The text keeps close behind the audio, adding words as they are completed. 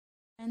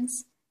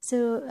Friends,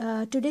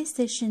 today's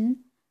session,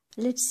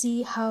 let's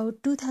see how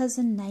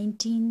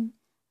 2019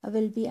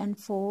 will be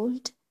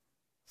unfold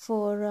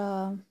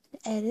for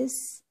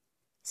Aries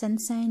sun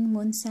sign,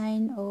 moon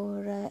sign,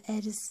 or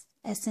Aries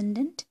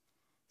ascendant.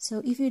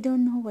 So if you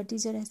don't know what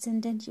is your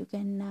ascendant, you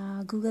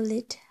can Google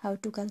it, how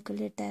to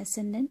calculate the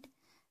ascendant.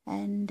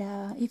 And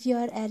if you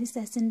are Aries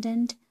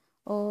ascendant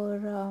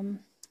or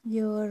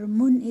your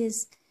moon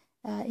is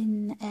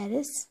in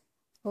Aries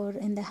or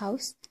in the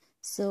house,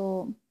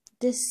 so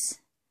this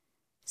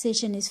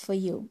session is for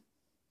you.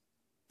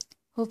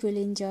 Hope you'll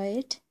enjoy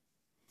it.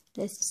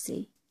 Let's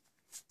see.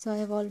 So I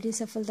have already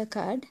shuffled the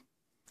card,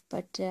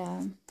 but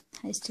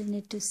I still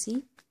need to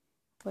see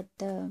what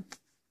the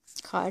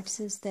cards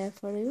is there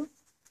for you.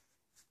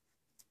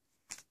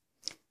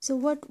 So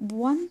what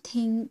one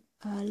thing,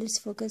 let's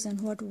focus on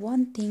what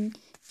one thing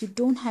you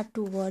don't have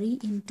to worry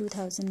in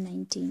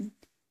 2019.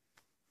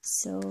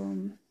 So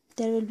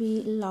there will be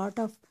a lot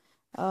of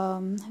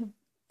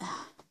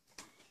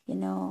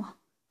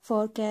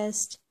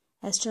forecast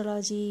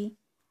astrology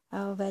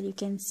where you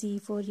can see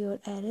for your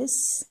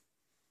Aries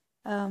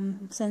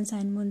sun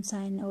sign, moon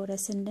sign, or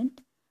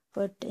ascendant.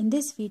 But in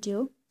this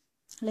video,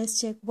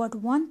 let's check what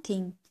one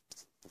thing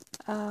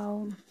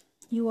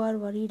you are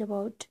worried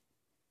about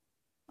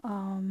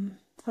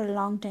for a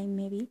long time.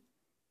 Maybe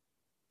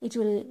it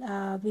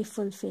will be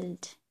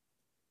fulfilled.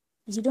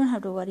 You don't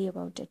have to worry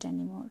about it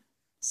anymore.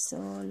 So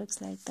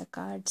looks like the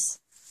cards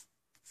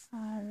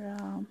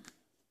are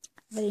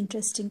very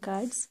interesting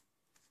cards.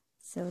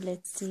 So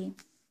let's see.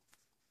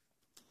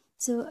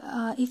 So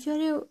if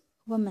you're a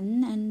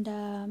woman and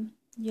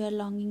you are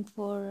longing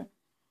for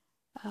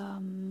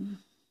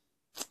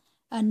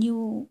a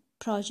new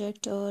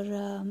project or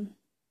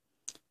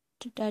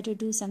to try to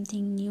do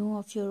something new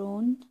of your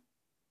own,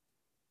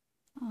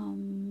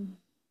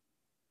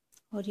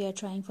 or you are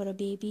trying for a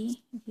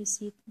baby, if you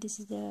see, this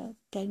is the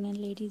pregnant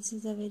lady. This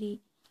is a very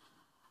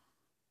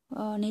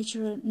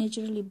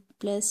naturally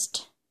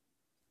blessed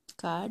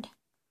card,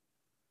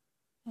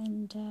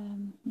 and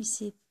you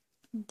see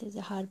there's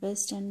a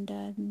harvest,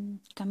 and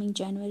coming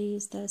January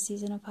is the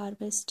season of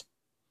harvest,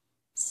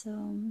 so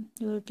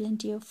you will have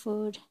plenty of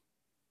food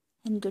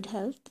and good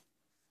health,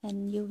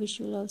 and your wish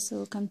will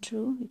also come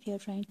true if you are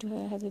trying to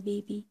have a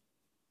baby,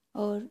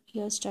 or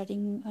you're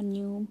starting a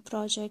new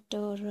project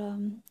or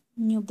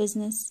new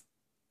business.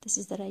 This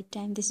is the right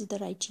time, this is the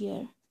right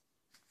year.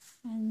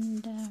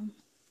 And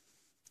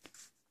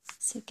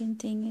second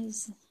thing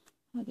is,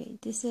 okay,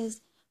 this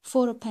is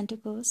Four of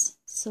Pentacles.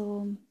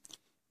 So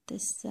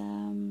this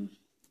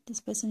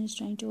person is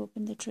trying to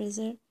open the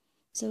treasure.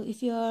 So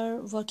if you are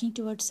working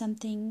towards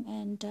something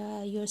and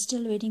you're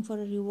still waiting for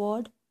a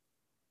reward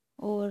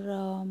or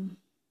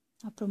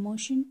a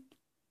promotion,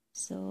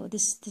 so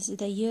this is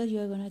the year you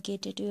are going to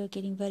get it. You are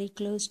getting very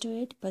close to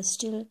it, but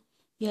still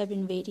you have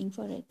been waiting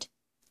for it.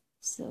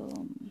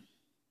 So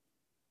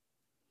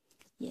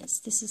yes,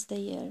 this is the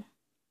year.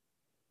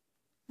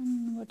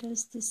 And what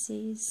else this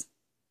says?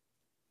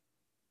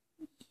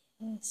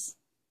 Yes,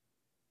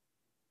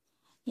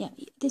 yeah,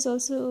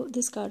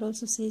 this card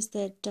also says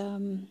that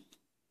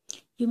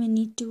you may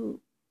need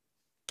to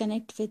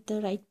connect with the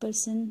right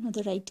person or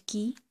the right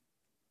key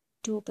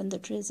to open the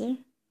treasure,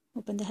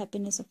 open the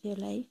happiness of your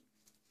life.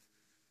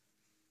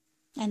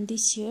 And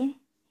this year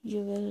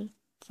you will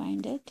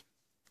find it.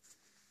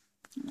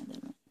 Another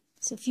one.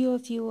 So few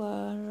of you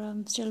are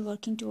still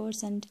working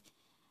towards, and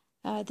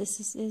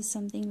this is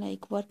something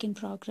like work in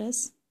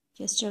progress.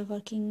 You're still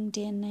working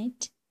day and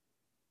night,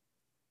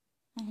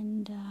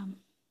 and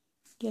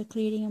you're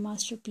creating a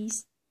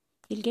masterpiece.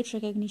 You'll get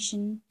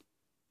recognition,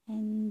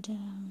 and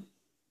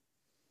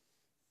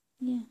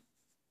yeah,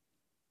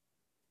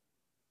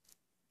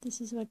 this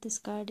is what this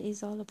card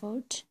is all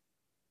about.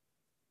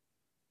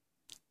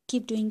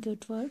 Keep doing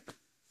good work.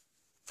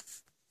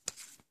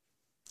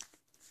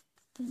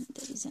 Then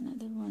there is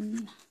another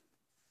one.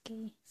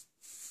 Okay,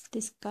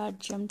 this card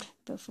jumped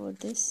before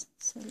this,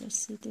 so let's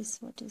see this.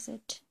 What is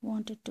it?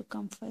 Wanted to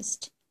come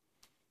first.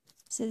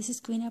 So this is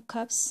Queen of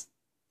Cups.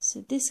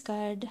 So this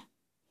card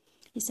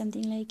is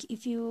something like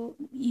if you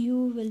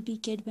will be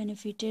get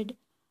benefited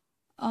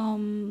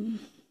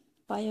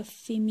by a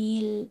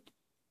female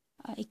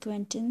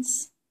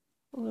acquaintance,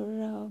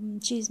 or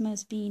she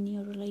must be in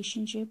your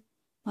relationship,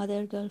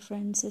 mother,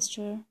 girlfriend,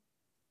 sister,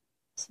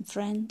 some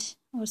friend,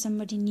 or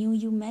somebody new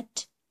you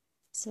met.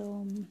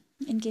 So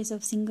in case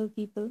of single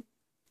people,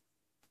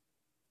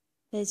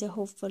 there's a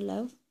hope for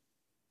love.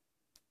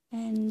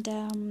 And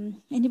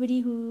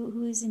anybody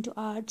who is into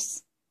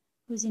arts,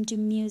 who's into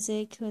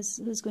music,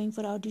 who's going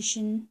for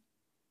audition,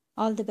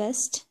 all the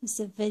best. It's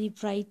a very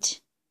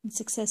bright and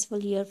successful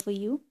year for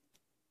you.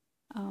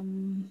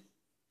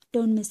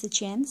 Don't miss the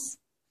chance.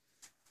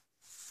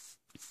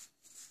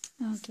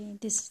 Okay,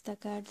 this is the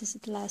card. This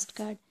is the last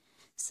card.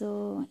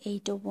 So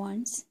 8 of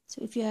Wands.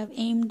 So if you have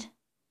aimed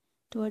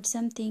towards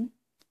something,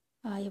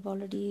 I have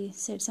already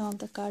said some of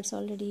the cards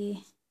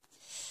already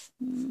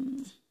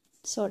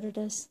sorted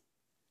us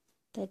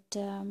that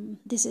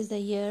this is the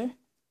year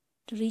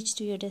to reach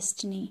to your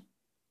destiny.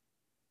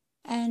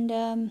 and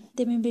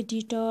there may be a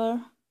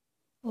detour,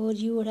 or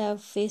you would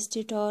have faced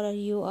it, or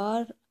you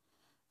are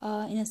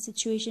in a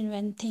situation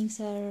when things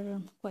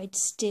are quite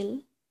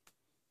still.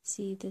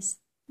 See this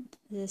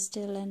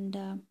still,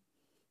 and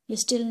you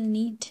still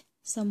need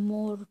some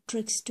more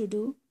tricks to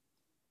do,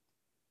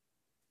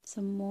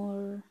 some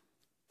more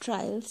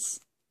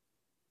trials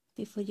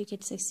before you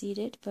get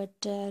succeeded. But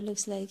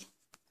looks like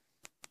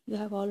you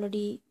have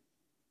already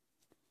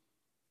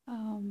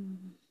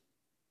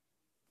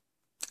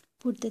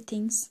put the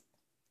things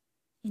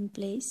in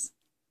place.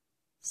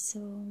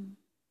 So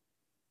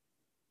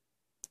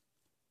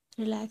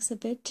relax a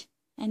bit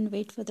and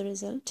wait for the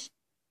result.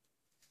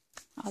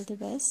 All the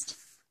best.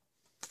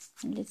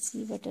 And let's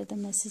see what are the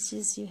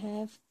messages you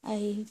have.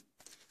 I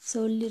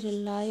solely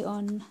rely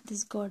on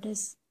this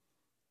goddess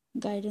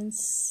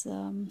guidance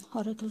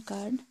oracle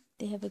card.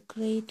 They have a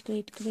great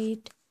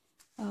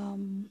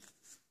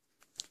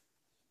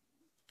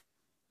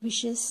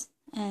wishes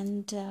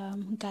and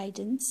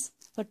guidance,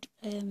 what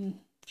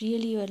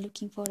really you are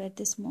looking for at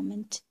this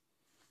moment.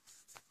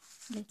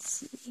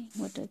 Let's see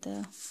what are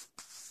the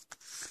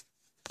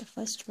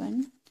first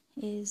one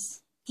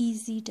is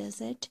easy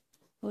does it.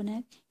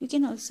 Onak. You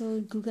can also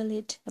Google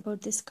it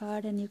about this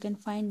card and you can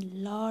find a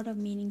lot of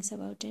meanings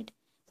about it,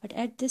 but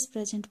at this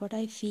present what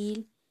I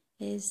feel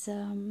is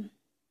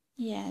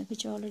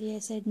which already I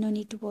said, no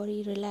need to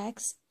worry,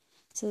 relax.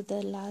 So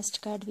the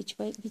last card which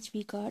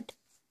we got,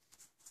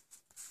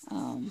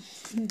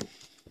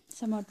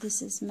 some of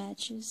this is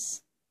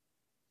matches.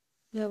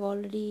 You have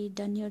already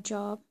done your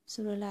job,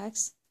 so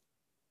relax.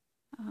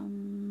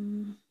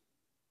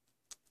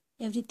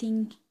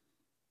 Everything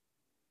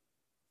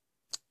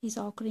is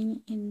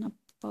occurring in a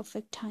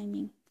perfect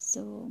timing.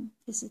 So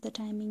this is the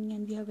timing,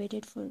 and we have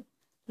waited for a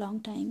long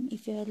time.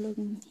 If you are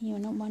looking,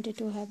 wanted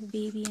to have a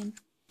baby and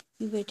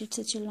you waited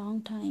such a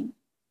long time,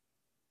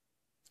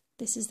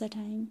 this is the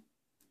time.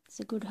 It's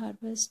a good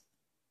harvest.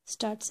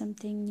 Start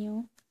something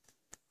new,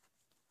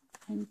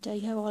 and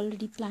you have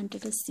already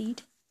planted a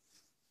seed.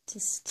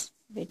 Just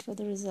wait for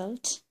the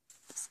result.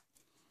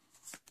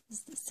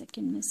 The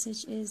second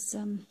message is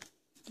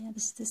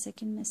this is the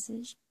second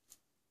message.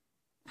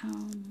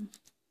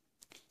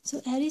 So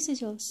Aries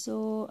is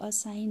also a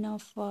sign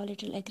of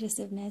little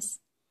aggressiveness,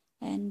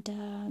 and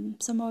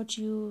somewhat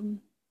you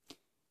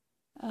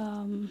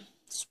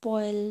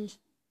spoil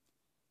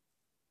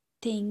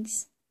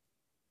things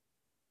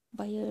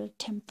by your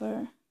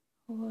temper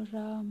or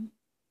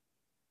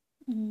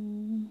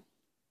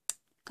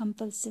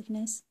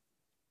compulsiveness.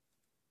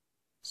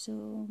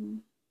 So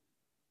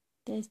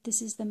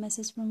this is the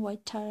message from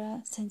White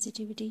Tara,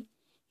 sensitivity.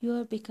 You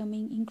are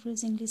becoming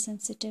increasingly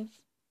sensitive.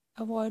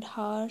 Avoid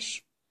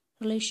harsh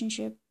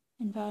relationship,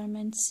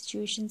 environments,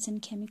 situations,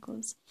 and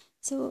chemicals.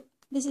 So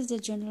this is the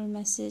general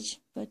message,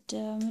 but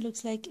it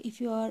looks like if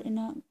you are in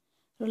a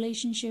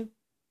relationship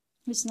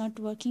which is not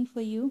working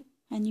for you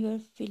and you are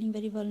feeling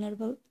very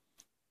vulnerable,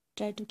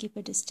 try to keep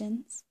a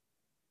distance.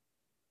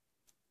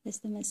 That's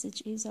the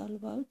message is all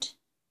about.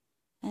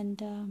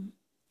 And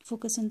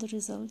focus on the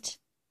result,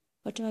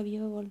 whatever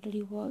you have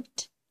already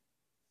worked.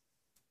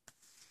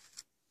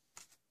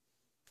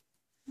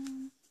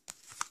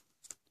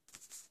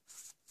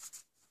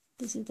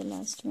 This is the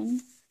last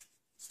one.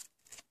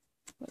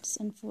 What's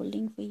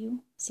unfolding for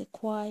you? It's a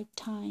quiet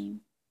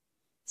time.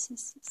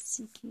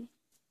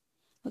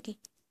 Okay,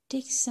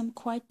 take some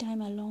quiet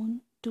time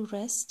alone to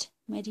rest,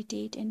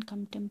 meditate, and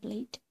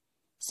contemplate.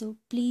 So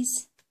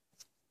please,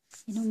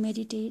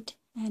 meditate,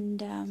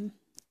 and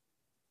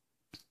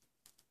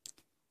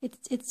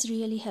it's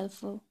really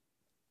helpful,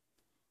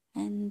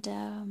 and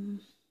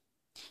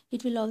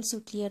it will also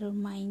clear your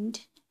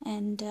mind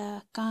and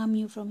calm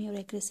you from your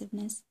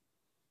aggressiveness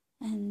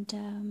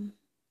and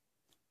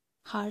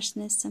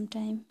harshness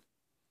sometime.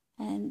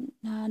 And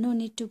no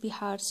need to be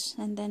harsh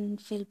and then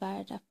feel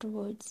bad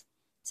afterwards.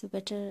 So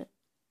better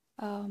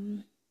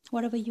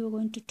whatever you're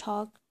going to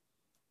talk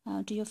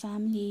to your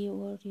family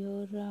or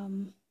your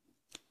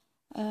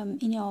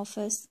in your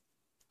office,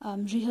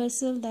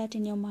 rehearsal that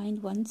in your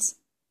mind once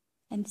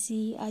and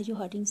see, are you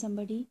hurting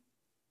somebody?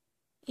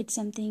 It's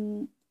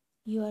something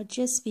you are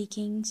just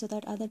speaking so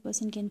that other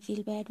person can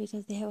feel bad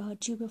because they have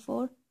hurt you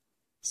before.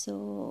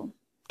 So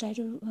try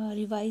to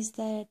revise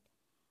that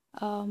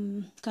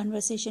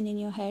conversation in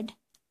your head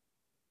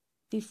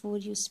before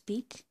you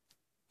speak.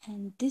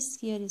 And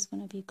this year is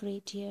going to be a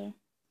great year.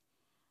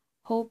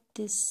 Hope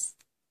this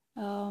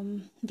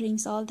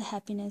brings all the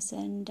happiness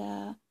and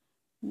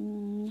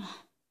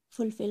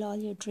fulfill all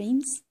your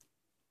dreams.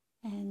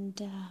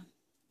 And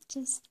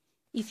just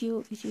if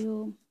you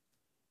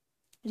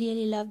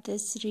really love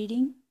this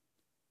reading,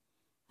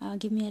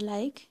 give me a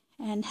like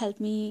and help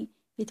me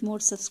with more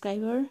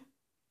subscriber.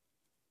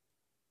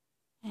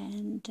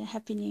 And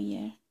happy new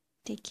year.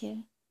 Take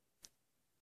care.